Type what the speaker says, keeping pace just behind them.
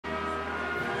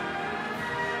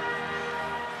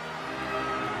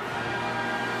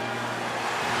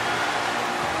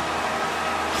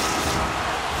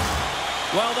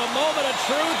Well, the moment of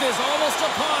truth is almost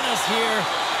upon us here.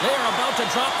 They are about to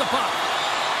drop the puck.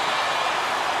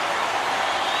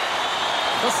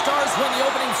 The Stars win the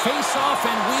opening face-off,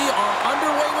 and we are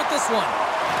underway with this one.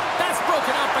 That's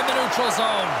broken up in the neutral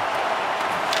zone.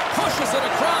 Pushes it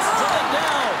across to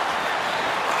Lindell.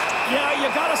 Yeah, you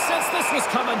got to sense this was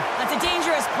coming. That's a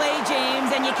dangerous play,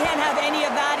 James, and you can't have any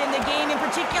of that in the game, in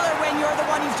particular when you're the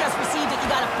one who's just received it. You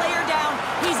got a player down,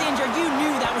 he's injured. You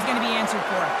knew that was going to be answered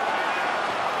for.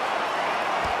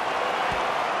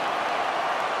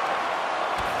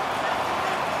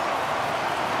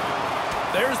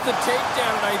 There's the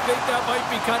takedown, and I think that might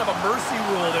be kind of a mercy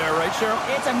rule there, right, Cheryl?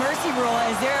 It's a mercy rule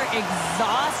as they're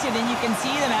exhausted, and you can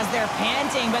see them as they're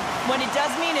panting. But what it does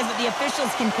mean is that the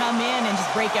officials can come in and just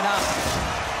break it up.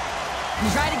 You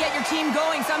try to get your team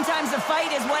going. Sometimes the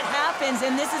fight is what happens,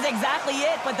 and this is exactly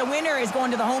it. But the winner is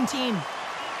going to the home team.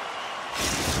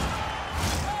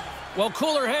 Well,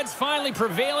 cooler heads finally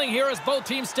prevailing here as both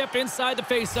teams step inside the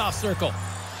face-off circle.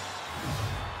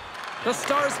 The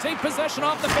Stars take possession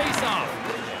off the face-off.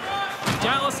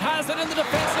 Dallas has it in the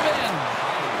defensive end.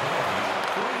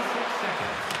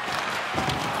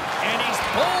 And he's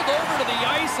pulled over to the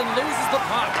ice and loses the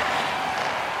puck.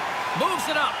 Moves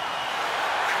it up.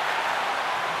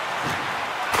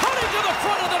 Putting to the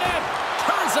front of the net.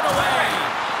 Turns it away.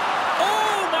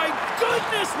 Oh, my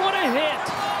goodness, what a hit.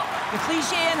 The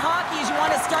cliche in hockey is you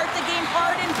want to start the game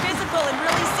hard and physical and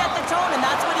really set the tone, and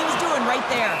that's what he was doing right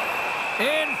there.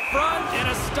 In front,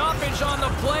 and a stoppage on the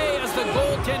play as the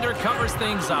goaltender covers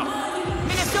things up.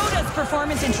 Minnesota's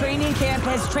performance in training camp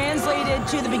has translated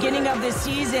to the beginning of this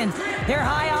season. They're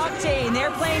high octane,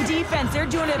 they're playing defense, they're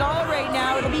doing it all right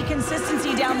now. It'll be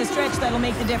consistency down the stretch that'll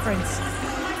make the difference.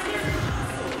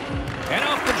 And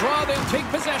off the draw, they'll take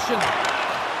possession.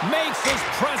 Makes his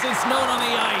presence known on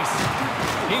the ice.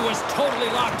 He was totally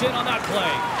locked in on that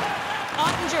play.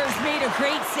 Ottinger's made a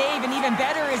great save, and even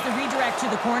better is the redirect to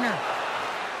the corner.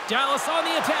 Dallas on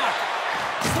the attack.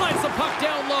 Slides the puck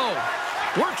down low.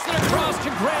 Works it across to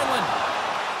Granlund.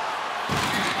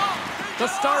 The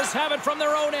Stars have it from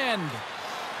their own end.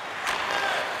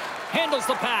 Handles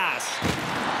the pass.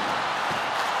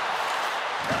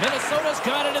 Minnesota's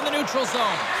got it in the neutral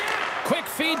zone. Quick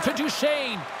feed to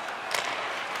Duchesne.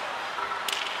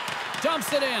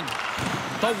 Dumps it in.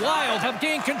 The Wild have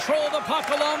gained control of the puck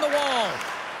along the wall.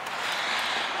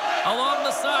 Along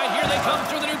the side, here they come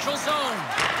through the neutral zone.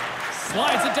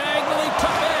 Slides it diagonally to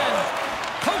Ben.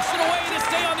 Pokes it away to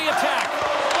stay on the attack.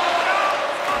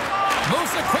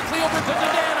 Moves it quickly over to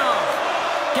Dadano.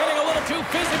 Getting a little too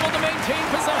physical to maintain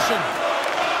possession.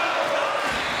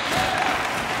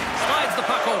 Slides the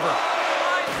puck over.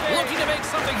 Looking to make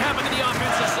something happen in the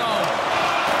offensive zone.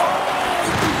 Oh,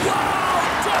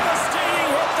 wow! Devastating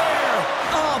hit there.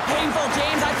 Oh, painful,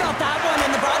 James. I felt that one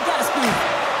in the broadcast booth.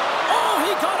 Oh,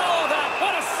 he got all of that.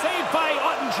 What a save by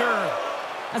Ottinger.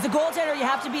 As a goaltender, you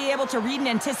have to be able to read and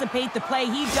anticipate the play.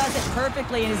 He does it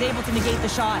perfectly and is able to negate the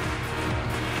shot.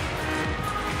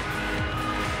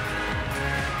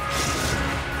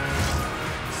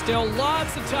 Still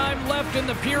lots of time left in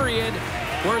the period.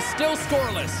 We're still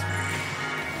scoreless.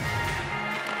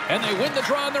 And they win the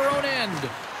draw on their own end.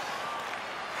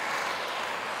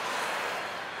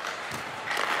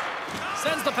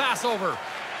 Sends the pass over.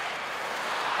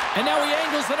 And now he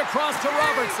angles it across to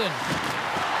Robertson.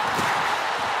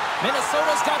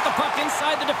 Minnesota's got the puck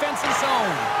inside the defensive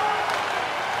zone.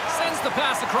 Sends the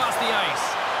pass across the ice.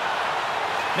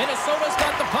 Minnesota's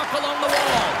got the puck along the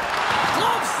wall.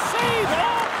 Glove save!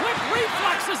 Oh, quick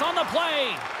reflexes on the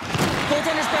play.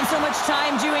 Goaltender spends so much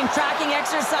time doing tracking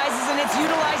exercises, and it's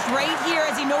utilized right here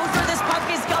as he knows where this puck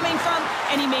is coming from,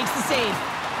 and he makes the save.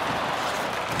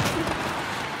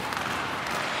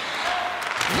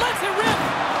 Lets it rip.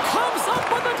 Comes up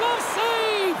with a glove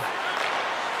save.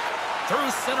 Through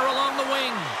center along the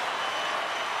wing.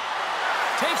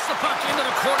 Takes the puck into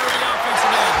the corner of the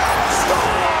offensive end.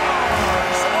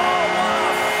 Scores! Oh, what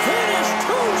a finish.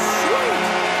 Too sweet.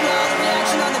 Well, the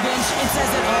reaction on the bench, it says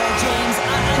it all, James.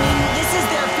 I mean, this is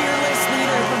their fearless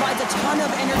leader. He provides a ton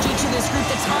of energy to this group.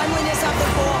 The timeliness of the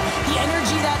goal, the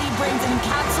energy that he brings,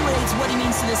 encapsulates what he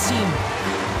means to this team.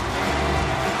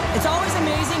 It's always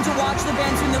amazing to watch the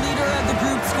bench when the leader of the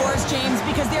group scores, James,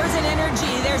 because there's an energy,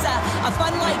 there's a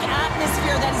fun-like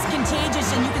atmosphere that is contagious,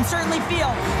 and you can certainly feel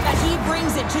that he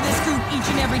brings it to this group each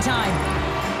and every time.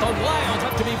 The Wild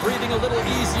have to be breathing a little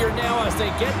easier now as they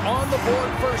get on the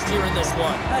board first here in this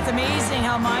one. That's amazing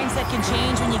how mindset can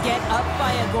change when you get up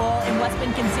by a goal in what's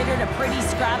been considered a pretty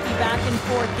scrappy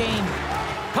back-and-forth game.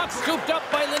 Puck scooped up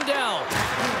by Lindell.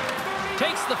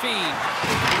 Takes the feed.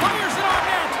 Fires it on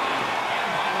net.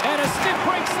 And a stiff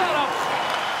break setup.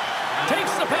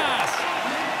 Takes the pass.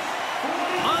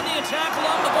 On the attack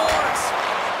along the boards.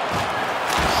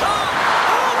 Shot!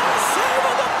 Oh, what a save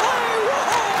on the play!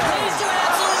 Whoa! He's doing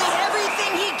absolutely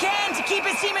everything he can to keep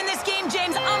his team in this game,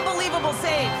 James. Unbelievable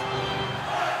save.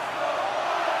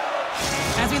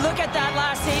 As we look at that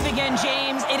last save again,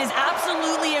 James, it is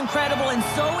absolutely incredible and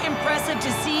so impressive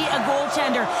to see a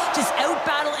goaltender just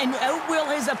out-battle and out-will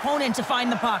his opponent to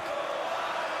find the puck.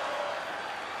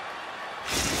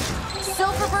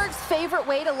 Silfverberg's favorite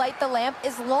way to light the lamp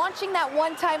is launching that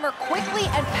one-timer quickly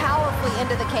and powerfully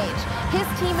into the cage. His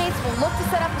teammates will look to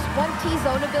set up his 1T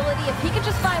zone ability if he can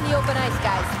just find the open ice,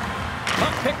 guys.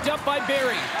 Puck picked up by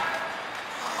Barry.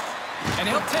 And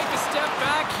he'll take a step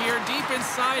back here deep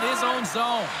inside his own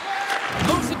zone.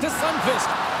 Moves it to Sundqvist.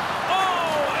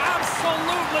 Oh,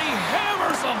 absolutely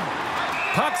hammers him.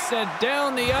 Puck set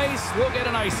down the ice. We'll get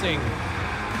an icing.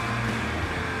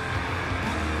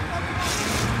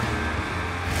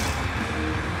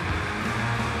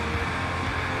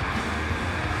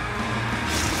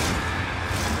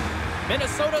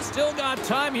 Minnesota still got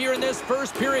time here in this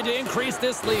first period to increase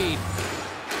this lead.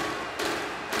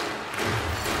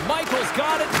 Michael's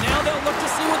got it. Now they'll look to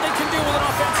see what they can do with it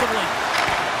offensively.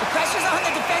 The pressure's on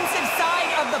the defensive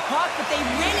side of the puck, but they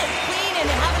win it clean and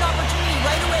they have an opportunity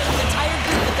right away with the tired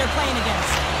group that they're playing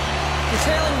against. They're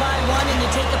trailing by one and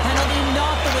they take the penalty,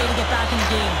 not the way to get back in the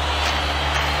game.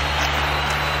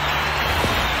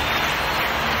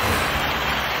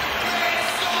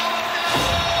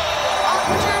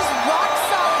 Ottinger's rock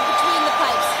solid between the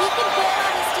pipes. He can bear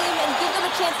on his team and give them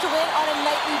a chance to win on a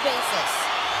nightly basis.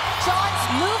 Johns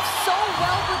moves so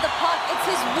well with the puck. It's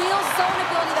his real zone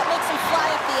ability that makes him fly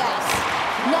up the ice.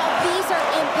 Now, these are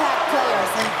impact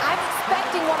players, and I'm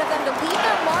expecting one of them to leave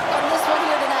their mark on this one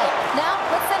here tonight. Now,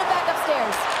 let's send it back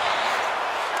upstairs.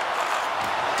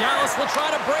 Dallas will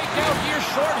try to break out here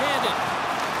shorthanded.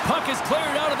 Puck is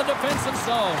cleared out of the defensive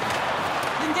zone.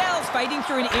 Lindell's fighting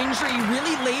through an injury,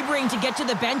 really laboring to get to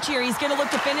the bench here. He's going to look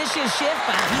to finish his shift,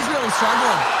 but he's really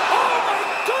struggling. Oh, my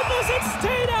goodness, it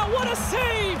stayed out. What a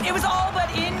save. It was all but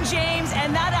in, James,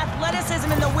 and that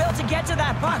athleticism and the will to get to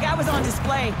that puck, that was on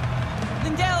display.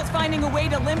 Lindell is finding a way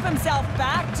to limp himself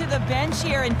back to the bench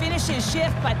here and finish his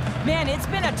shift, but man, it's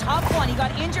been a tough one. He got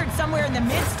injured somewhere in the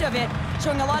midst of it,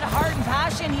 showing a lot of heart and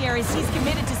passion here as he's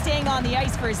committed to staying on the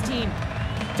ice for his team.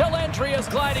 Delantry is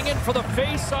gliding in for the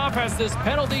face-off as this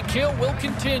penalty kill will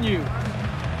continue.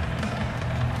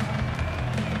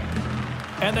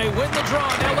 And they win the draw.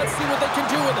 Now let's see what they can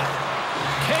do with it.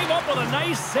 Came up with a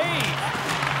nice save.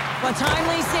 A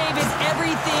timely save is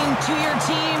everything to your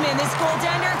team, and this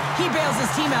goaltender, he bails his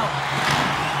team out.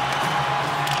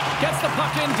 Gets the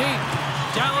puck in deep.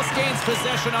 Dallas gains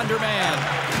possession under man.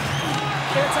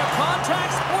 It's a contact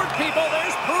sport, people.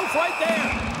 There's proof right there.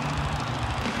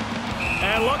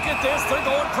 And look at this. They're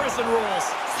going prison rules.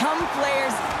 Some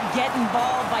players get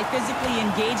involved by physically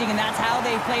engaging, and that's how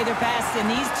they play their best. And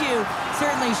these two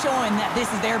certainly showing that this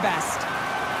is their best.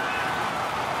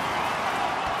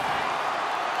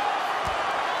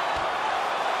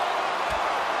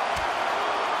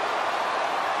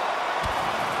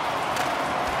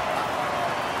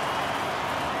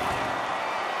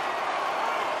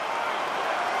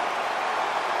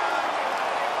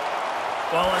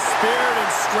 Well, a spirit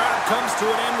and scrap comes to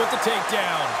an end with the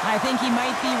takedown. I think he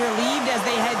might be relieved as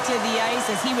they head to the ice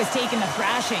as he was taking the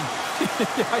thrashing.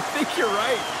 I think you're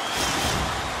right.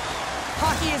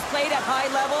 Hockey is played at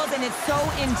high levels, and it's so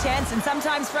intense, and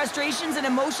sometimes frustrations and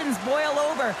emotions boil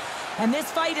over. And this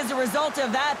fight is a result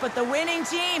of that, but the winning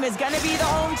team is going to be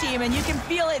the home team, and you can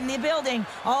feel it in the building.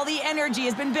 All the energy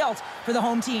has been built for the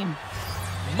home team.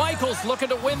 Michael's looking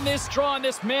to win this draw on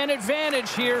this man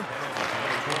advantage here.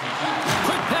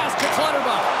 Quick pass to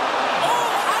Clutterbuck. Oh,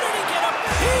 how did he get a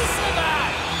piece of that?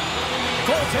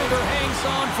 Goaltender hangs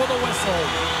on for the whistle.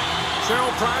 Cheryl,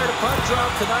 prior to puck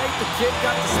drop tonight, the kid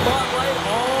got the spotlight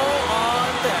all on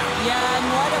them. Yeah, and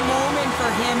what a moment for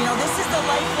him. You know, this is the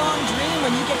lifelong dream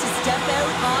when you get to step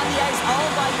out on the ice all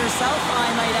by yourself, I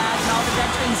might add, and all the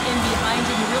veterans in behind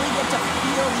you. You really get to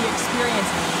feel the experience.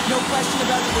 No question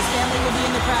about it. His family will be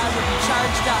in the crowd, will be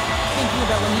charged up, thinking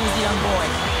about when he was a young boy.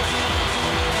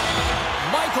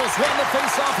 Michaels won the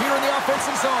face-off here in the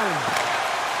offensive zone.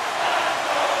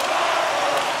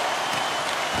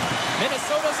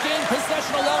 Minnesota's gained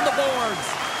possession along the boards.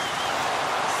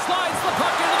 Slides the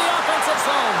puck into the offensive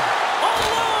zone. All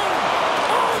alone!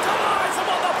 Oh, denies him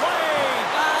on the play!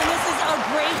 And this is a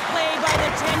great play by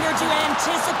the tender to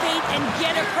anticipate and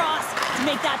get across to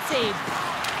make that save.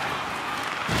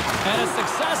 And a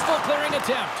successful clearing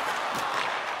attempt.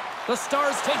 The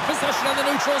Stars take possession of the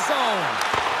neutral zone.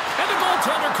 And the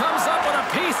goaltender comes up with a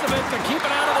piece of it to keep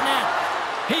it out of the net.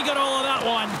 He got all of that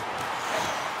one.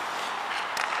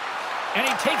 And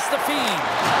he takes the feed.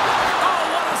 Oh,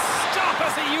 what a stop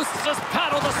as he used to just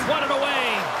paddle to swat it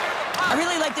away. I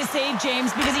really like this save,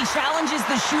 James, because he challenges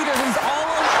the shooter who's all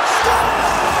over.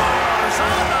 Scores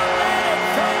on the leg,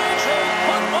 finishing,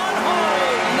 put one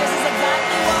home. And this is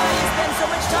exactly why he spends so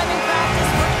much time in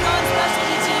practice working on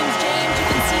specialty teams, James. You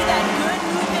can see that good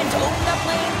movement to open up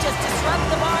lanes, just disrupt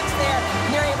the box there, and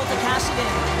they're able to cash it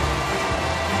in.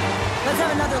 Let's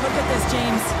have another look at this,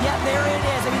 James. Yeah, there it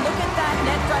is. I mean, look at that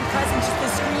net front presence, just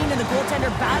the screen and the goaltender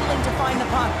battling to find the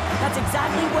puck. That's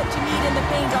exactly what you need in the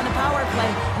paint on a power play,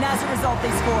 and as a result,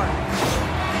 they score.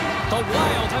 The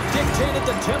Wild have dictated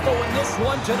the tempo in this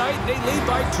one tonight. They lead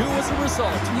by 2 as a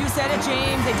result. You said it,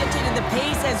 James. They dictated the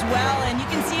pace as well, and you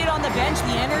can see it on the bench,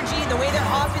 the energy, the way they're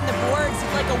hopping the boards.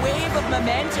 It's like a wave of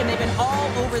momentum. They've been all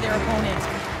over their opponent.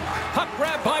 Puck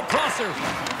grab by Prosser.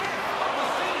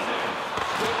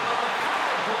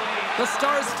 The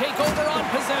Stars take over on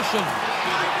possession.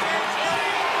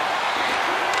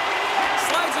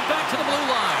 Slides it back to the blue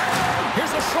line. Here's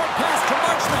a short pass to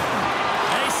Marchment.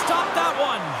 And he stopped that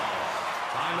one.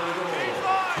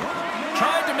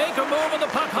 Tried to make a move and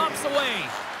the puck hops away.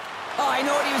 Oh, I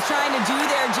know what he was trying to do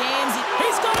there, James.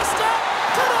 He's got a step.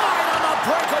 Denied on the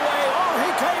breakaway. Oh, he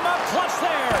came up clutch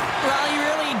there. Well, he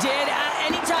really did.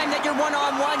 Anytime that you're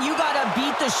one-on-one, you got to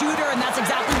beat the shooter, and that's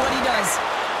exactly what he does.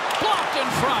 Blocked in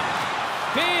front.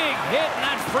 Big hit, and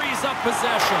that frees up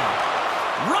possession.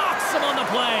 Rocks him on the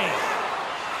play.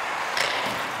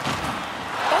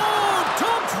 Oh,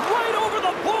 dumped right over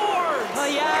the boards.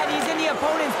 Oh, yeah, and he's in the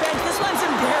opponent's bench. This one's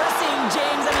embarrassing,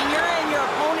 James. I mean, you're in your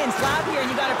opponent's lap here, and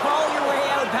you got to crawl your way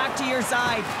out back to your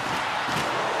side.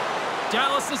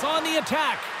 Dallas is on the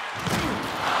attack.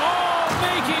 Oh,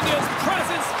 making his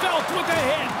presence felt with a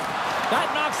hit. That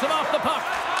knocks him off the puck.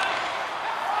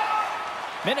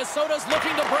 Minnesota's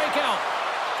looking to break out.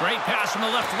 Great pass from the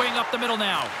left wing up the middle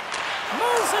now.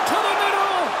 Moves it to the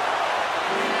middle.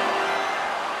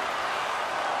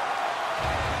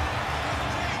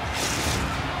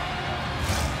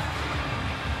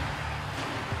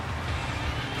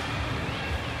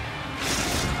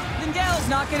 Lindell's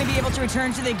not going to be able to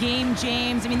return to the game,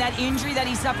 James. I mean, that injury that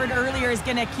he suffered earlier is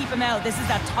going to keep him out. This is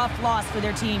a tough loss for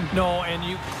their team. No, and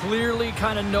you clearly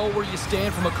kind of know where you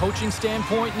stand from a coaching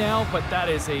standpoint now, but that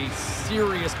is a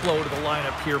serious blow to the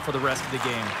lineup here for the rest of the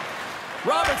game.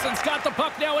 Robertson's got the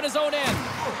puck now in his own end.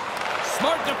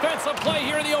 Smart defensive play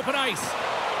here in the open ice.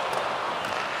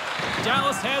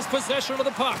 Dallas has possession of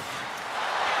the puck.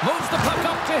 Moves the puck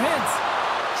up to Hintz.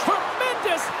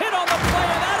 Tremendous hit on the play,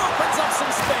 and that opens up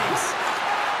some space.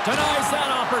 Denies that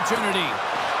opportunity.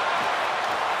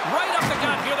 Right up the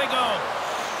gut, here they go.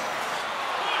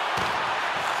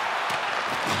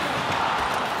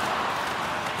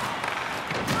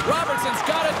 Robertson's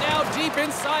got it now deep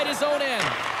inside his own end.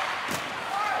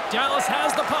 Dallas has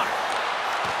the puck.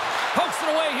 Pokes it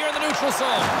away here in the neutral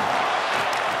zone.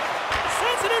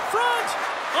 Sends it in front.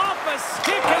 Off a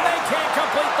stick, and they can't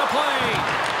complete the play.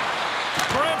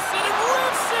 Grimson and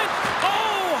rips it.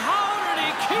 Oh, how did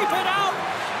he keep it out?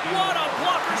 What a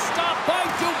blocker stop by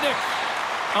Dubnyk.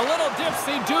 A little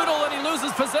dipsy-doodle, and he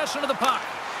loses possession of the puck.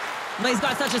 He's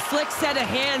got such a slick set of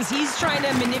hands. He's trying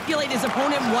to manipulate his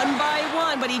opponent one by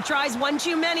one, but he tries one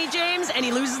too many, James, and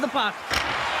he loses the puck.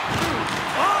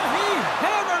 Oh, he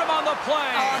hammered him on the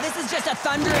play. Oh, this is just a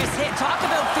thunderous hit. Talk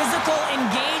about physical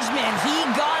engagement. He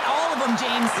got all of them,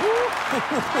 James.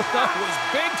 That was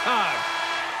big time.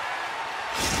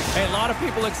 Hey, a lot of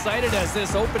people excited as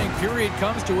this opening period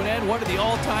comes to an end. One of the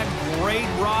all-time great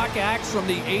rock acts from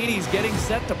the 80s getting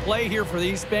set to play here for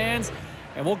these fans.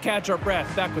 And we'll catch our breath.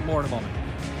 Back with more in a moment.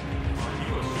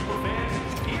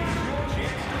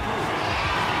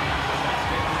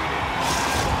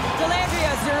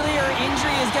 Delandria's earlier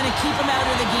injury is going to keep him out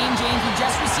of the game, James. He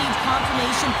just received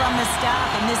confirmation from the staff,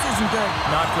 and this isn't good.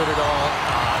 Not good at all.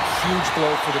 Huge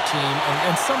blow for the team.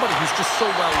 And somebody who's just so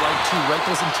well-liked, too, right?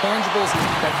 Those intangibles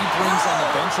that he brings on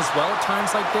the bench as well at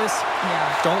times like this.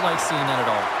 Yeah. Don't like seeing that at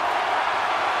all.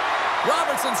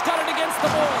 Robertson's got it against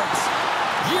the boards.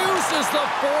 Uses the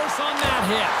force on that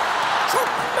hit.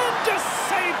 Tremendous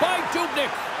save by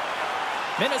Dubnyk.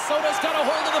 Minnesota's got a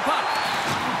hold of the puck.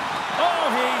 Oh,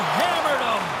 he hammered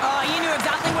him. Oh, he knew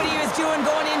exactly what he was doing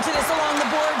going into this along the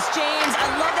boards, James. I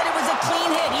love that it was a clean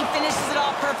hit. He finishes it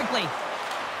off perfectly.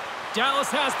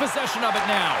 Dallas has possession of it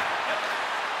now.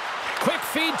 Quick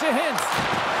feed to Hintz.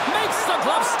 Makes the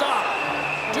glove stop.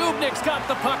 Dubnyk's got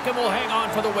the puck and will hang on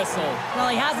for the whistle. Well,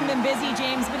 he hasn't been busy,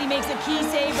 James, but he makes a key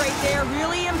save right there.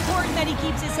 Really important that he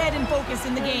keeps his head in focus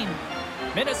in the game.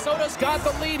 Minnesota's got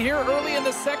the lead here early in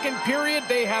the second period.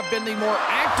 They have been the more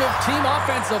active team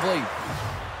offensively.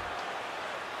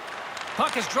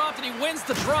 Puck is dropped and he wins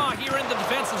the draw here in the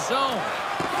defensive zone.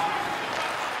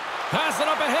 Pass it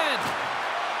up ahead.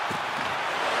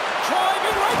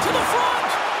 Driving right to the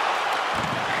front.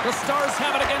 The Stars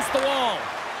have it against the wall.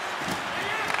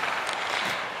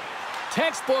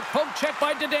 Textbook poke check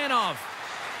by Dadonov.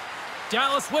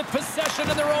 Dallas with possession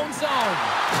in their own zone.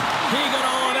 He got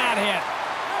all of that hit.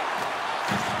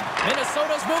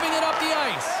 Minnesota's moving it up the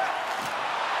ice.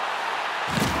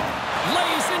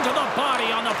 Lays into the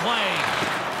body on the play.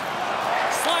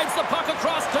 Slides the puck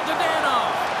across to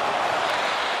Dadonov.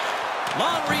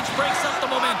 Long reach breaks up the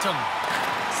momentum.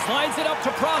 Slides it up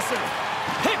to Prosser.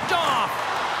 Picked off.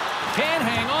 Can't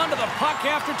hang on to the puck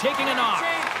after taking a knock.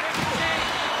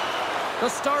 The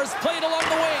Stars played along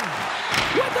the wing.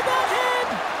 With the backhand!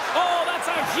 Oh, that's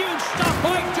a huge stop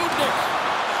by Dubnyk.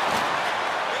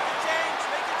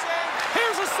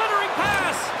 Here's a centering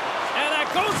pass. And that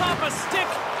goes off a stick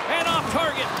and off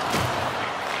target.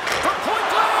 From point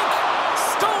blank.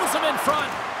 Stones him in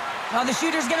front. Well, the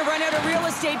shooter's going to run out of real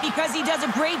estate because he does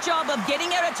a great job of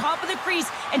getting out at top of the crease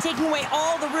and taking away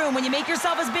all the room. When you make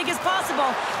yourself as big as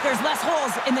possible, there's less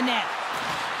holes in the net.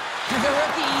 The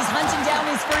rookie, he's hunting down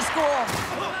his first goal.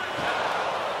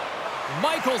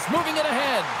 Michaels moving it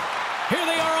ahead. Here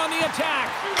they are on the attack.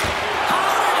 How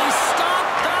did he stop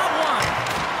that one?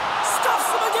 Stuffs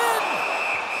them again.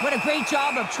 What a great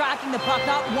job of tracking the puck.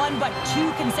 Not one, but two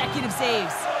consecutive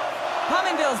saves.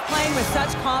 Pominville's playing with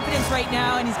such confidence right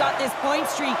now, and he's got this point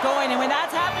streak going. And when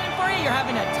that's happening for you, you're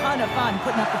having a ton of fun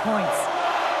putting up the points.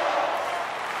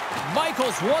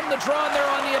 Michaels won the draw and they're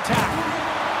on the attack.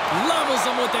 Levels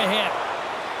him with the hit.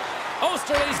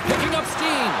 Osterley's picking up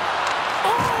steam.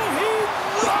 Oh, he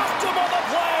rocked him on the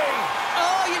play.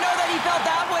 Oh, you know that he felt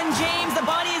that one, James. The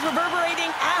body is reverberating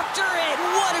after it.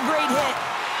 What a great hit.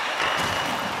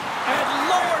 And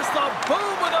lowers the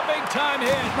boom with a big-time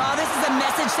hit. Wow, this is a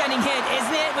message-sending hit,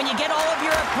 isn't it? When you get all of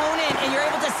your opponent and you're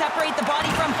able to separate the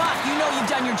body from puck, you know you've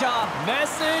done your job.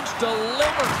 Message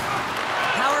delivered.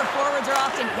 Power forwards are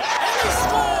often... And they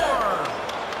score!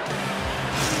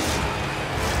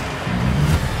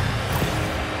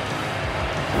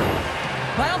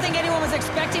 Well, I don't think anyone was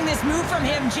expecting this move from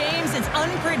him, James. It's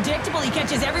unpredictable. He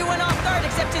catches everyone off guard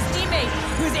except his teammate,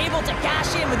 who's able to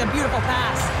cash in with a beautiful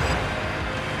pass.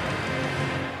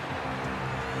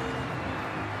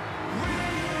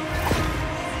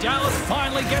 Dallas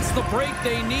finally gets the break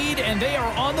they need, and they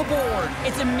are on the board.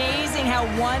 It's amazing how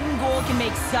one goal can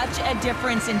make such a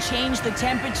difference and change the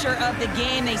temperature of the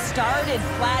game. They started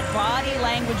flat, body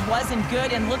language wasn't good,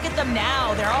 and look at them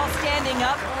now. They're all standing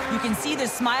up. You can see the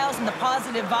smiles and the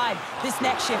positive vibe. This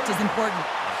next shift is important.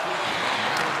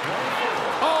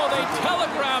 Oh, they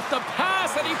telegraphed the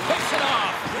pass, and he picks it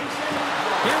off.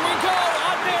 Here we go,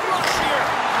 odd-man rush here.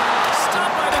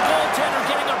 Stopped by the goaltender,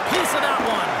 getting a piece of that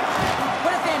one.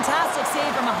 What a fantastic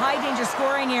save from a high-danger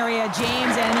scoring area,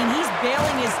 James. And, I mean, he's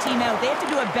bailing his team out. They have to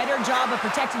do a better job of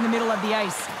protecting the middle of the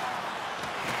ice.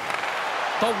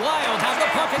 The Wild have the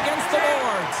puck against the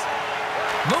boards.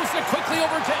 Moves it quickly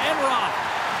over to Enroth.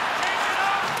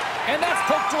 And that's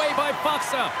poked away by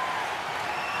Faksa.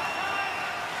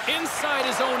 Inside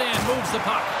his own end, moves the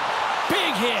puck.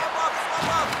 Big hit.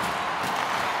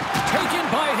 Taken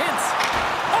by Hintz.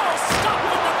 Oh, stopped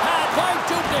in the pad by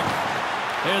Dubnyk.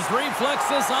 His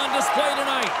reflexes on display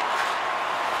tonight.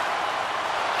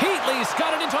 Heatley's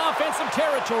got it into offensive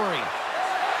territory.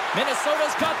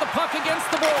 Minnesota's got the puck against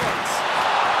the boards.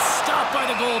 Stopped by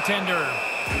the goaltender.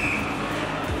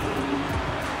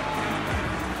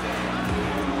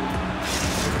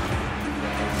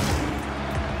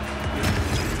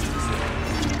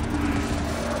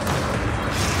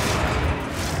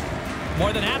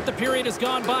 More than half the period has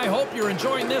gone by. Hope you're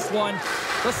enjoying this one.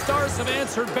 The Stars have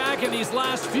answered back in these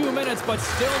last few minutes, but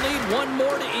still need one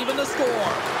more to even the score.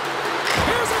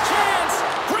 Here's a chance!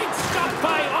 Great stop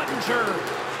by Ottinger.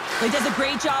 He does a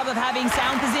great job of having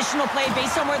sound positional play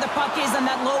based on where the puck is on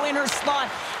that low inner slot.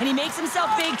 And he makes himself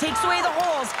big, takes away the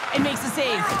holes, and makes a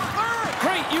save.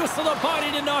 Great use of the body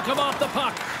to knock him off the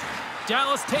puck.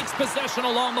 Dallas takes possession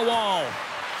along the wall.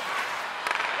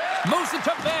 Moves it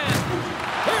to Ben.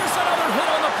 Here's another hit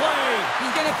on the play.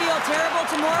 He's going to feel terrible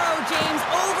tomorrow, James.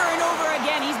 Over and over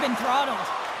again, he's been throttled.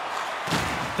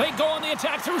 They go on the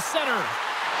attack through center.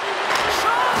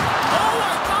 Shot! Oh,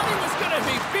 I thought he was going to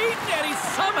be beaten, and he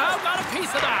somehow got a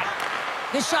piece of that.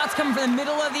 This shot's coming from the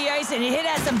middle of the ice, and it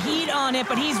has some heat on it,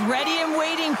 but he's ready and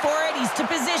waiting for it. He's to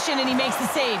position, and he makes the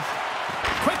save.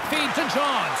 Quick feed to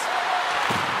Johns.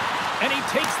 And he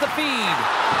takes the feed.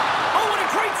 Oh, what a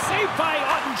great save by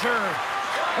Ottinger.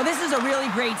 Well, this is a really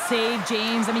great save,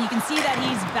 James. I mean, you can see that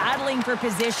he's battling for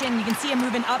position. You can see him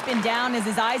moving up and down as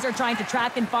his eyes are trying to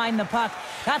track and find the puck.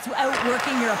 That's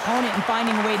outworking your opponent and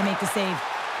finding a way to make the save.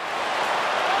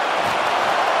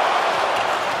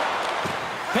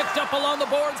 Picked up along the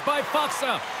boards by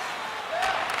Foxa.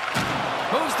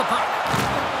 Moves the puck.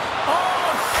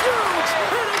 Oh, huge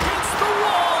hit against the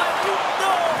wall. And you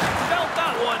know he felt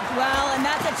that one. Well, and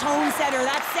that's a tone setter.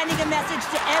 That's sending a message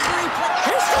to every player.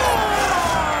 He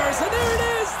scores! And there it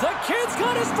is. The kid's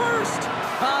got his first.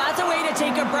 Well, that's a way to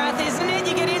take a breath, isn't it?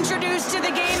 You get introduced to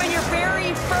the game and you're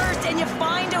very first, and you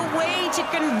find a way to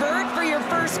convert for your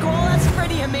first goal. That's a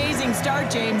pretty amazing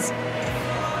start, James.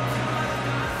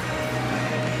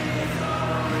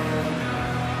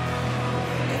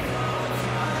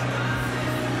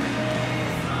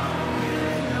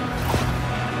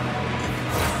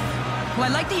 Well,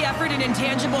 I like the effort and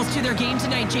intangibles to their game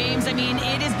tonight, James. I mean,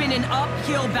 it has been an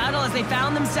uphill battle as they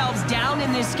found themselves down in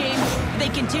this game. They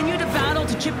continue to battle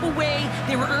to chip away.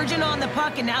 They were urgent on the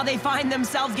puck, and now they find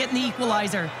themselves getting the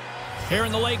equalizer. Here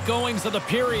in the late goings of the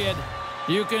period,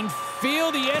 you can feel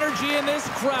the energy in this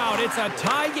crowd. It's a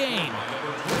tie game.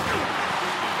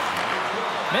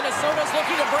 Minnesota's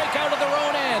looking to break out of their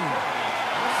own end.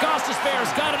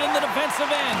 Gostisbehere's got it in the defensive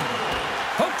end.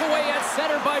 Hooked away at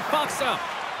center by Foxa.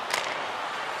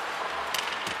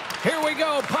 Here we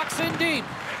go, puck's in deep.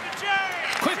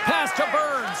 Quick pass to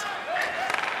Burns.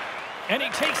 And he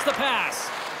takes the pass.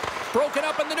 Broken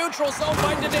up in the neutral zone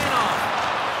by Dadonov.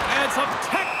 And some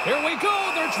tech. Here we go,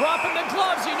 they're dropping the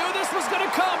gloves. You knew this was going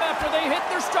to come after they hit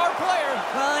their star player.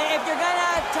 Well, if you're going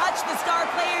to touch the star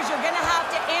players, you're going to have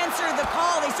to answer the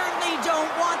call. They certainly don't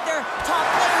want their top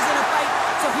players in a fight.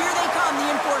 So here they come,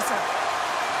 the enforcer.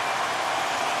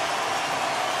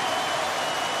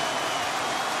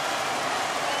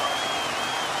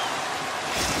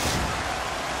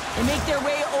 They make their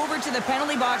way over to the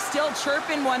penalty box, still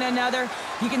chirping one another.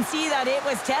 You can see that it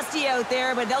was testy out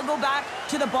there, but they'll go back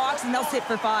to the box and they'll sit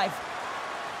for 5.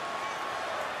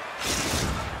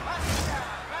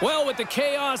 Well, with the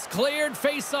chaos cleared,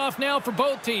 face-off now for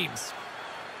both teams.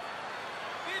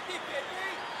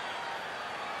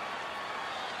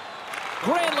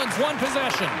 Granlund's won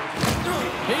possession.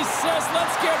 He says,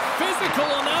 let's get physical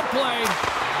on that play.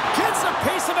 Gets a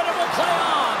piece of it and will play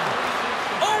on.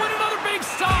 Oh, and another big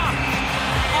stop.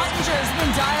 Ottinger's been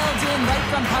dialed in right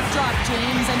from puck drop,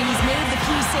 James, and he's made the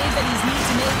key save that he's needed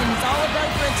to make, and it's all about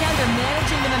for a tender,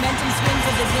 managing the momentum swings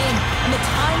of the game, and the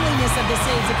timeliness of the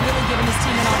saves have really given his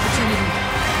team an opportunity.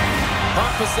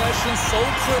 Puck possession so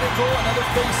critical. Another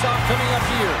face-off coming up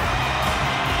here.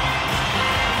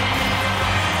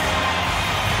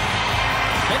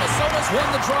 Minnesota's won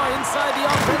the draw inside the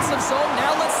offensive zone.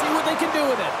 Now let's see what they can do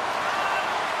with it.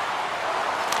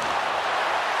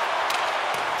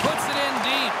 Puts it in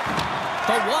deep.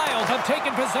 The Wild have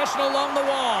taken possession along the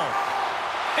wall.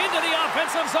 Into the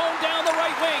offensive zone down the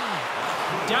right wing.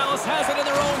 Dallas has it in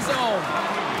their own zone.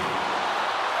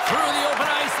 Through the open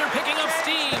ice, they're picking up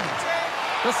steam.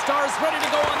 The Stars ready to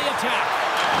go on the attack.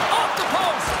 Off the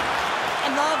post. I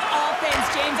love offense,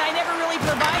 James. I never really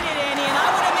provided any, and I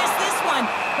would have missed this one.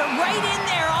 But right in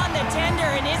there on the tender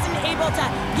and isn't able to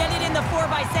get it in the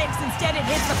 4x6. Instead, it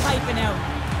hits the pipe and out.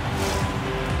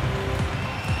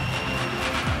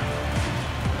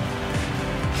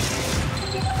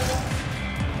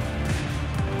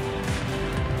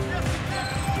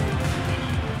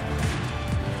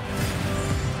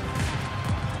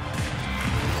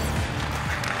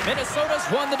 Minnesota's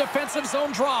won the defensive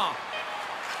zone draw.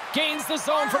 Gains the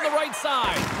zone from the right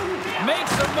side.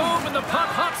 Makes a move and the puck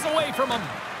hops away from him.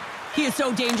 He is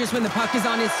so dangerous when the puck is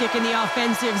on his stick in the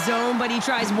offensive zone, but he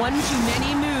tries one too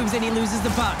many moves and he loses the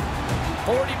puck.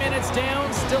 40 minutes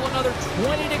down, still another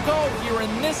 20 to go here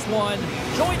in this one.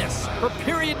 Join us for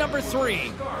period number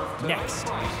 3 next.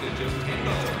 40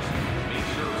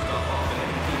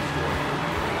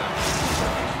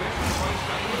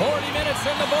 minutes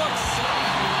in the books.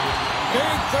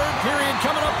 Big third period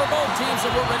coming up for both teams,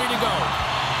 and we're ready to go.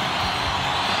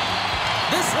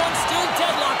 This one's still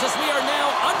deadlocked as we are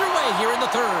now underway here in the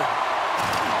third.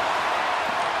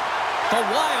 The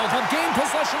Wild have gained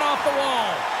possession off the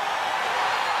wall.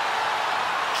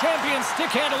 Champion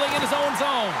stick handling in his own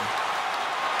zone.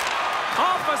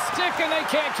 Off a stick and they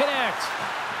can't connect.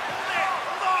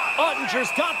 Ottinger's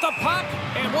got the puck,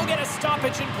 and we'll get a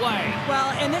stoppage in play.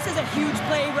 Well, and this is a huge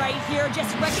play right here,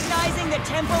 just recognizing the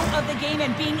tempo of the game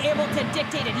and being able to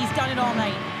dictate it. He's done it all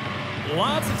night.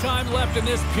 Lots of time left in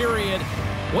this period.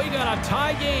 We got a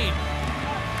tie game.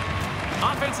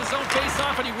 Offensive zone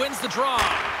face-off, and he wins the draw.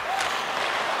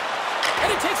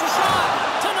 And he takes a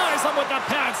shot. Denies him with the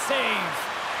pad save.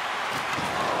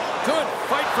 Good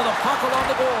fight for the puck along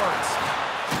the boards.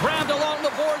 Grabbed along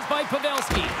the boards by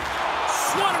Pavelski.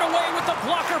 Swatted away with the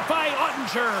blocker by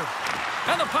Ottinger.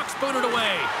 And the puck's booted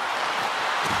away.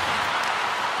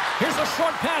 Here's a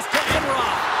short pass to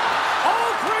Enroth. Oh,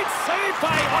 great save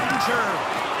by Ottinger.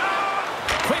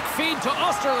 Quick feed to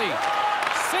Osterley.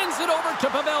 Sends it over to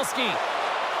Pavelski.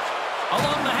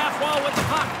 Along the half wall with the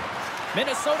puck.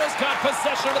 Minnesota's got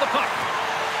possession of the puck.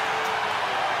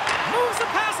 Moves the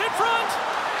pass in front.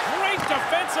 Great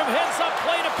defensive heads-up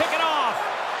play to pick it off.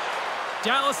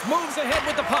 Dallas moves ahead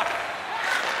with the puck.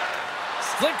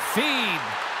 Slick feed.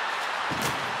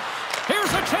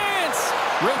 Here's a chance.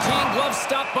 Routine glove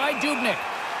stop by Dubnyk.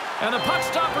 And the puck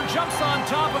stopper jumps on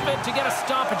top of it to get a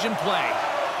stoppage in play.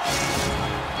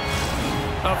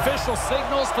 Official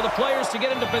signals for the players to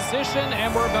get into position,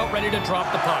 and we're about ready to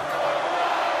drop the puck.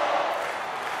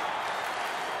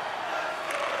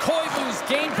 Koivu's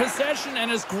gained possession,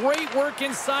 and his great work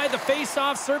inside the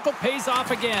face-off circle pays off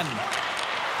again.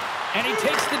 And he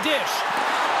takes the dish.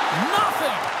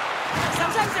 Nothing!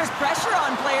 Sometimes there's pressure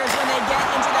on players when they get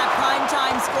into that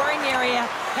prime-time scoring area,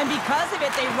 and because of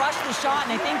it, they rush the shot,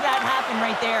 and I think that happened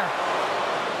right there.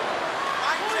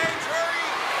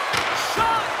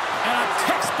 Shot! And a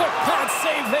textbook pad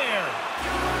save there.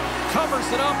 Covers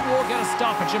it up, we'll get a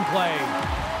stoppage in play.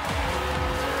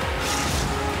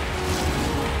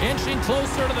 Inching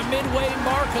closer to the midway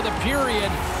mark of the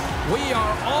period. We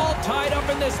are all tied up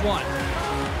in this one.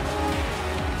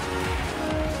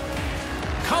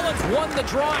 Cullen's won the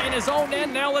draw in his own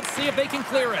end. Now let's see if they can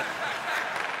clear it.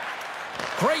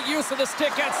 Great use of the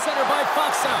stick at center by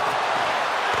Faksa.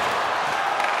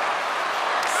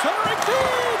 Centering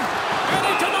feed! And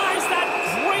he denies that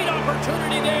great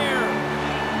opportunity there.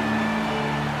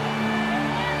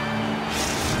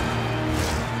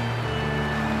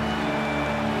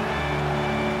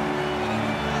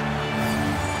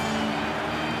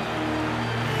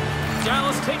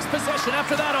 Dallas takes possession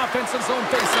after that offensive zone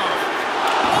faceoff.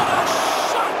 What a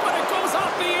shot when it goes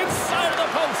off the inside of the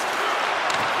post.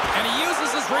 And he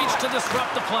uses his reach to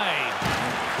disrupt the play.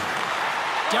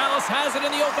 Dallas has it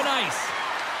in the open ice.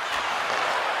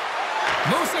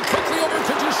 Moves it quickly over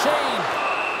to Duchesne.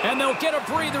 And they'll get a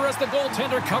breather as the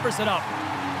goaltender covers it up.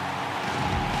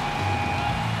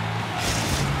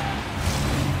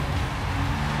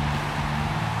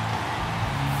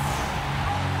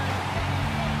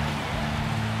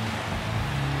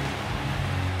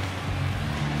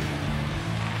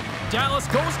 Dallas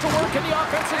goes to work in the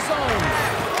offensive zone.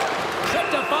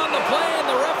 Tripped up on the play, and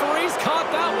the referees caught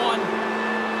that one.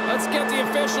 Let's get the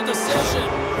official decision.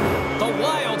 The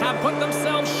Wild have put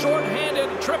themselves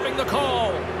short-handed, tripping the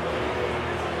call.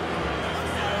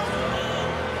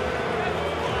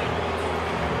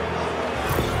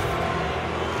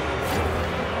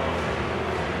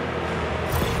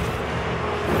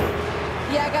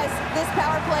 Yeah, guys, this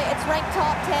power play, it's ranked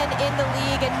top 10 in the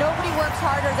league, and nobody works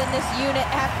harder than this unit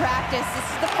at practice. This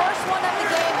is the first one of the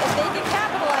game. If they can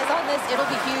capitalize on this, it'll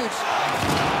be huge.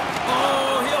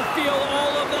 Oh, he'll feel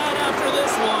all of that after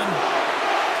this one.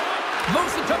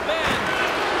 Moves it to Ben.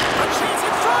 A chance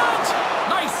in front.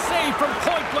 Nice save from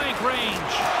point-blank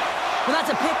range. Well, that's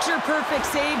a picture-perfect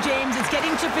save, James. It's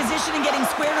getting to position and getting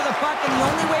square to the puck, and the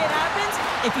only way it happens,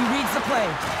 if he reads the play.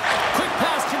 Quick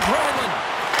pass to Granlund.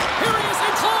 Here he is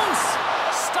in close.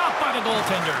 Stopped by the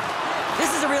goaltender.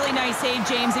 This is a really nice save,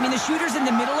 James. I mean, the shooter's in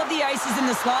the middle of the ice. He's in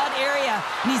the slot area,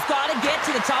 and he's got to get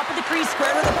to the top of the crease,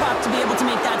 square to the puck to be able to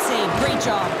make that save. Great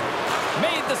job.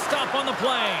 Made the stop on the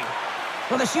play.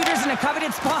 Well, the shooter's in a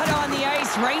coveted spot on the ice,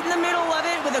 right in the middle of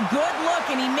it with a good look,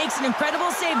 and he makes an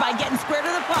incredible save by getting square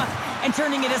to the puck and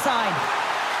turning it aside.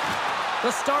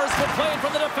 The Stars will play it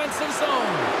from the defensive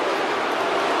zone.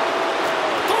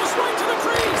 Goes right to the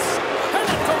crease. And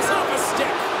it goes off a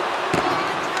stick.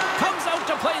 Comes out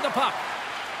to play the puck.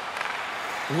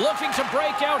 Looking to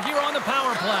break out here on the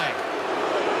power play.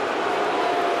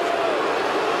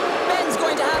 Ben's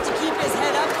going to have to keep his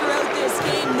head up throughout this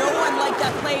game. No one liked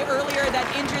that play earlier that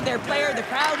injured their player. The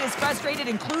crowd is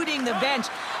frustrated, including the bench.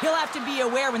 He'll have to be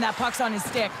aware when that puck's on his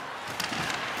stick.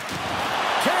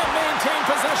 Can't maintain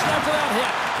possession after that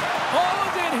hit. Oh,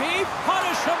 did he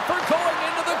punish him for going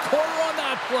into the corner on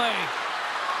that play?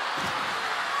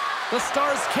 The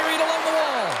Stars carried along the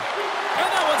wall. And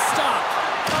that was stopped.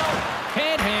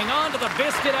 Can't hang on to the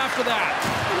biscuit after that.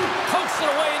 Pokes it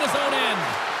away in his own end.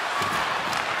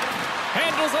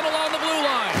 Handles it along the blue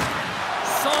line.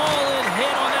 Solid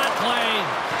hit on that play.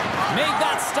 Made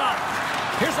that stop.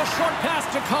 Here's a short pass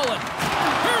to Cullen.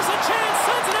 Here's a chance.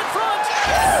 Sends it in front.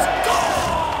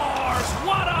 Scores!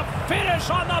 What a finish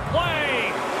on the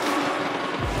play.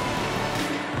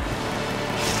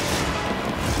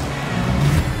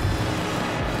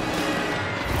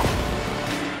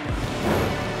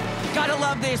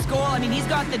 love this goal. I mean, he's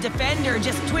got the defender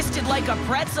just twisted like a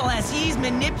pretzel as he's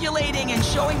manipulating and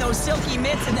showing those silky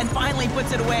mitts and then finally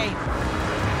puts it away.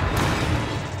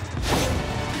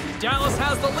 Dallas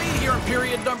has the lead here in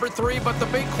period number 3, but the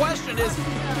big question is,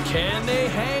 can they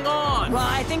hang on? Well,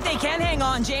 I think they can hang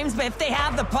on, James, but if they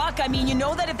have the puck, I mean, you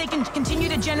know that if they can continue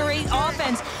to generate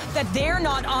offense, that they're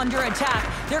not under attack.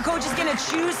 Their coach is going to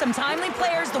choose some timely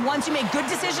players, the ones who make good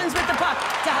decisions with the puck,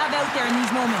 to have out there in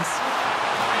these moments.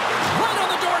 Right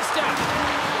on the doorstep.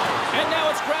 And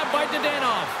now it's grabbed by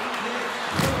Dadonov.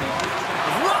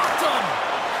 Rocked him.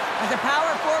 As a power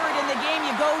forward in the game,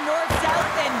 you go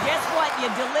north-south, and guess what?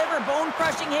 You deliver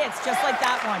bone-crushing hits just like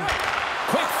that one.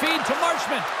 Quick feed to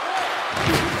Marchment.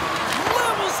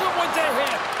 Levels him with the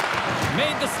hit.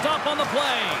 Made the stop on the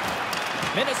play.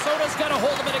 Minnesota's got a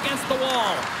hold of it against the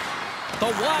wall. The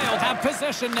Wild have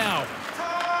possession now.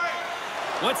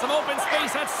 With some open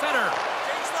space at center.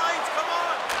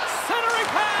 Centering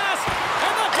pass.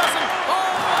 And that doesn't... Oh,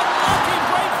 unlucky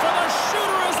break for the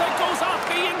shooter as it goes off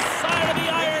the inside of the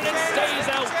iron and stays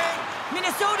out.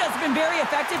 Minnesota's been very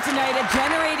effective tonight at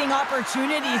generating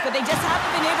opportunities, but they just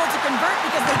haven't been able to convert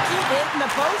because they keep hitting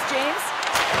the post, James.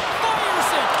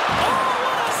 Fires it. Oh,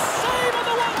 what a save on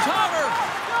the one-timer.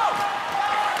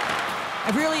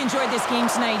 I've really enjoyed this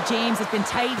game tonight, James. It's been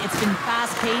tight, it's been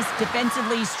fast-paced,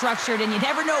 defensively structured, and you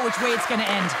never know which way it's going to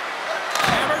end.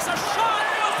 Hammers a shot.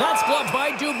 That's gloved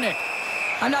by Dubnyk.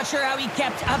 I'm not sure how he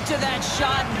kept up to that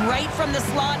shot right from the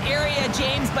slot area,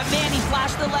 James, but man, he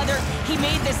flashed the leather. He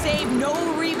made the save, no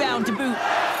rebound to boot.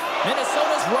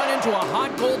 Minnesota's run into a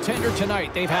hot goaltender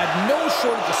tonight. They've had no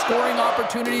shortage of scoring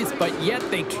opportunities, but yet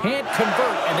they can't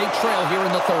convert, and they trail here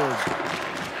in the third.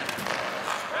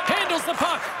 Handles the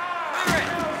puck.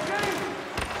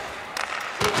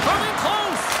 Coming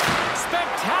close.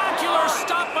 Spectacular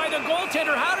stop by the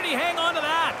goaltender. How did he hang on to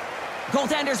that?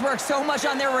 Goaltenders work so much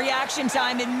on their reaction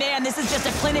time, and man, this is just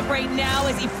a clinic right now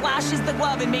as he flashes the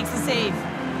glove and makes the save.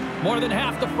 More than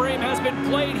half the frame has been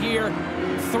played here.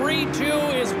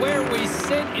 3-2 is where we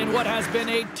sit in what has been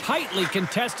a tightly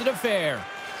contested affair.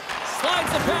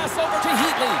 Slides the pass over to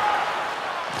Heatley.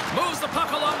 Moves the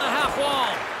puck along the half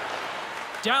wall.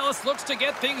 Dallas looks to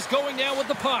get things going now with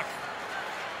the puck.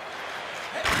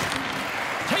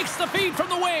 Takes the feed from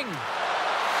the wing.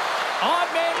 Odd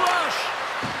man rush.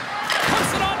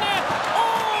 Puts it on net.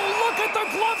 Oh, look at the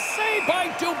glove save by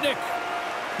Dubnyk.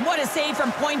 What a save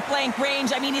from point-blank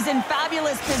range. I mean, he's in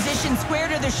fabulous position, square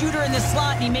to the shooter in the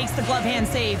slot, and he makes the glove hand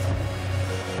save.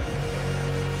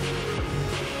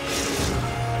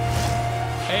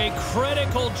 A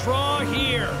critical draw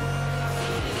here.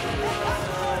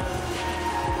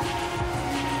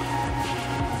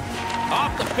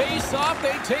 Off the face-off,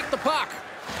 they take the puck.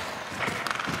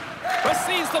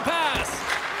 Receives the pass.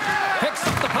 Picks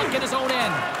up the puck in his own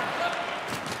end.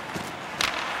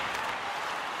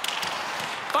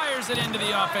 Fires it into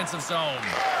the offensive zone.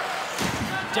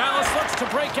 Dallas looks to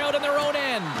break out in their own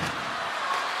end.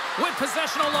 With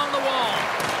possession along the wall.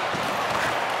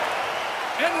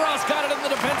 Enross got it in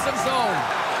the defensive zone.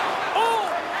 Oh,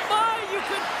 my, you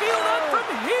can feel that from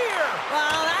here.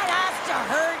 Well, that has to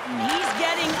hurt, and he's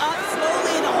getting up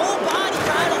slowly, and the whole body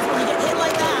rattles when you get hit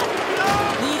like that.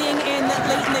 Leading in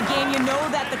late in the game, you know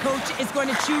that the coach is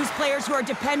going to choose players who are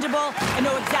dependable and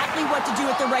know exactly what to do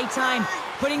at the right time.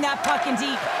 Putting that puck in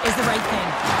deep is the right thing.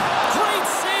 Great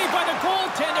save by the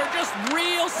goaltender. Just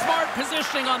real smart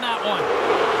positioning on that one.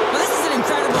 Well, this is an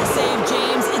incredible save,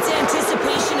 James. It's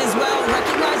anticipation as well.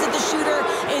 Recognize that the shooter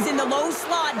is in the low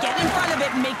slot, getting in front of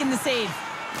it and making the save.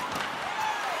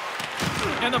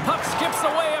 And the puck skips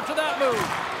away after that move.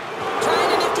 Trying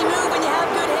a nifty move when you have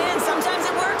good hands. Sometimes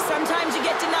it works, sometimes you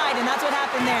get denied, and that's what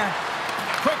happened there.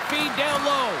 Quick feed down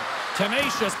low.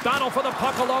 Tenacious battle for the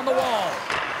puck along the wall.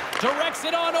 Directs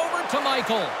it on over to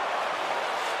Michael.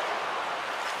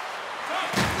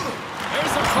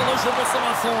 There's a collision with some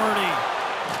authority.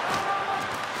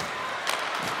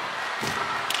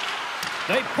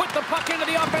 They put the puck into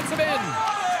the offensive end.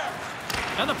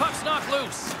 And the puck's knocked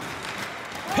loose.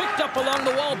 Picked up along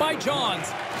the wall by Johns.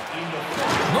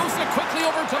 Moves it quickly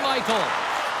over to Michael.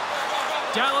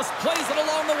 Dallas plays it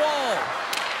along the wall.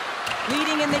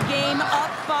 Leading in the game, up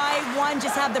by 1.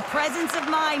 Just have the presence of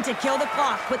mind to kill the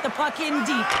clock. Put the puck in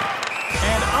deep.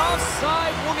 And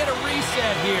offside, we'll get a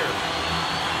reset here.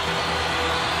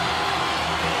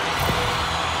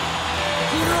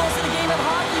 Key rules in the game of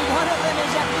hockey. One of them is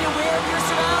you have to be aware of your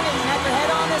surroundings and have your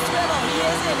head on the swivel. He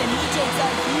isn't, and he takes a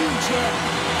huge hit.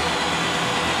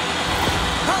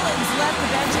 Cullen's left the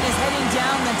bench and is heading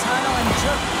down the tunnel and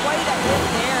took quite a hit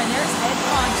there, and there's head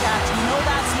contact. You know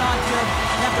that's not good.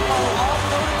 You have to follow all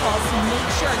protocols to make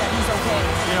sure that he's okay.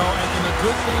 You know, and the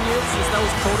good thing is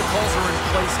those protocols are in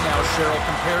place now, Cheryl,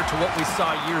 compared to what we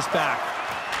saw years back.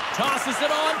 Tosses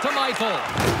it on to Michael.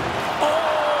 Oh,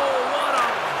 what a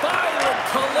violent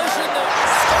collision that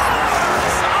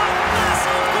scores! A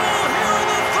massive goal here in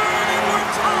the third, and we're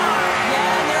tied! Yeah,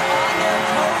 and they're on their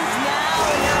toes now,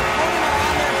 and their opponent are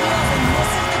on their heels, and this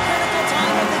is the critical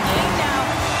time of the game now.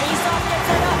 Face-off gets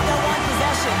set up, they'll want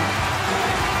possession.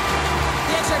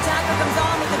 The extra attacker comes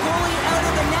on with the goalie out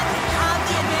of the net. They have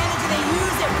the advantage, and they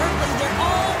use it perfectly. They're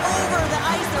all over the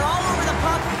ice, they're all over the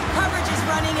puck. Coverage is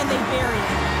running, and they bury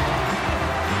it.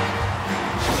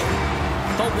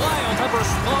 The Wild have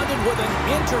responded with an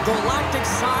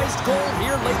intergalactic-sized goal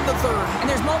here late in the third. And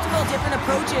there's multiple different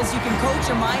approaches. You can coach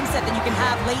your mindset that you can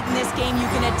have late in this game. You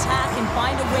can attack and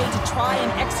find a way to try and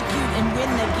execute and win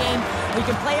the game. Or you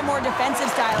can play a more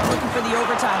defensive style and looking for the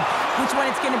overtime. Which one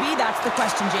it's going to be, that's the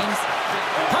question, James.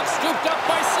 Puck scooped up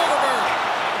by Silverberg.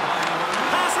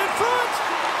 Pass in front.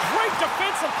 Great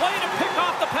defensive play to pick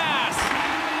off the pass.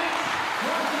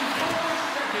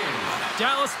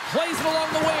 Dallas plays it along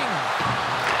the wing.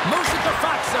 Moves it to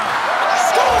Faxa.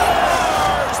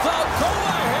 Scores! The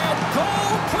go-ahead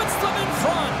goal puts them in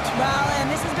front. Well,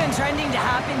 and this has been trending to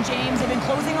happen, James. They've been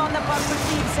closing on the puck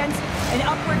quickly, sense an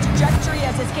upward trajectory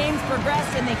as this game's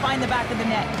progressed, and they find the back of the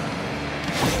net.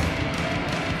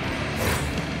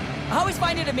 I always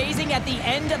find it amazing at the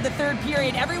end of the third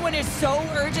period. Everyone is so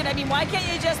urgent. I mean, why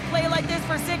can't you just play like this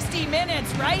for 60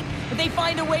 minutes, right? But they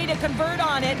find a way to convert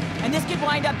on it, and this could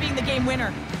wind up being the game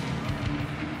winner.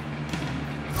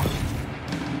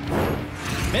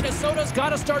 Minnesota's got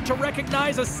to start to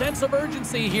recognize a sense of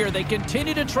urgency here. They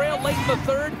continue to trail late in the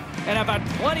third and have had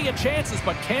plenty of chances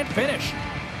but can't finish.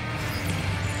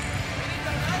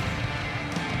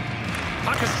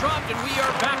 Puck is dropped and we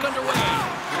are back underway.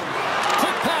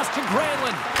 Quick pass to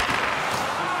Granlund.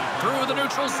 Through the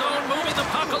neutral zone, moving the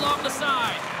puck along the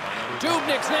side.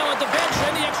 Dubnik's now at the bench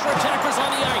and the extra attackers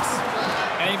on the ice.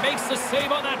 And he makes the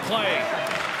save on that play.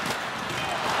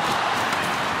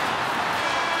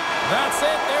 That's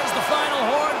it. There's the final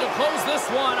horn to close this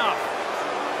one up.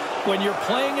 When you're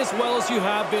playing as well as you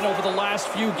have been over the last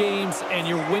few games and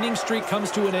your winning streak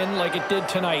comes to an end like it did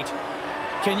tonight,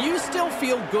 can you still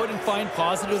feel good and find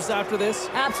positives after this?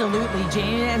 Absolutely,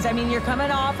 James. I mean, you're coming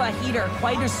off a heater,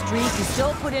 quite a streak. You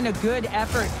still put in a good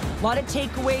effort. A lot of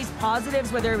takeaways,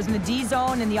 positives, whether it was in the D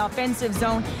zone and the offensive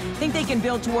zone. I think they can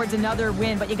build towards another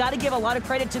win, but you got to give a lot of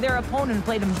credit to their opponent and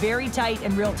played them very tight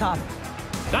and real tough.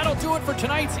 That'll do it for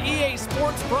tonight's EA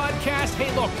Sports broadcast.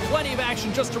 Hey, look, plenty of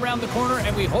action just around the corner,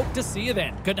 and we hope to see you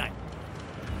then. Good night.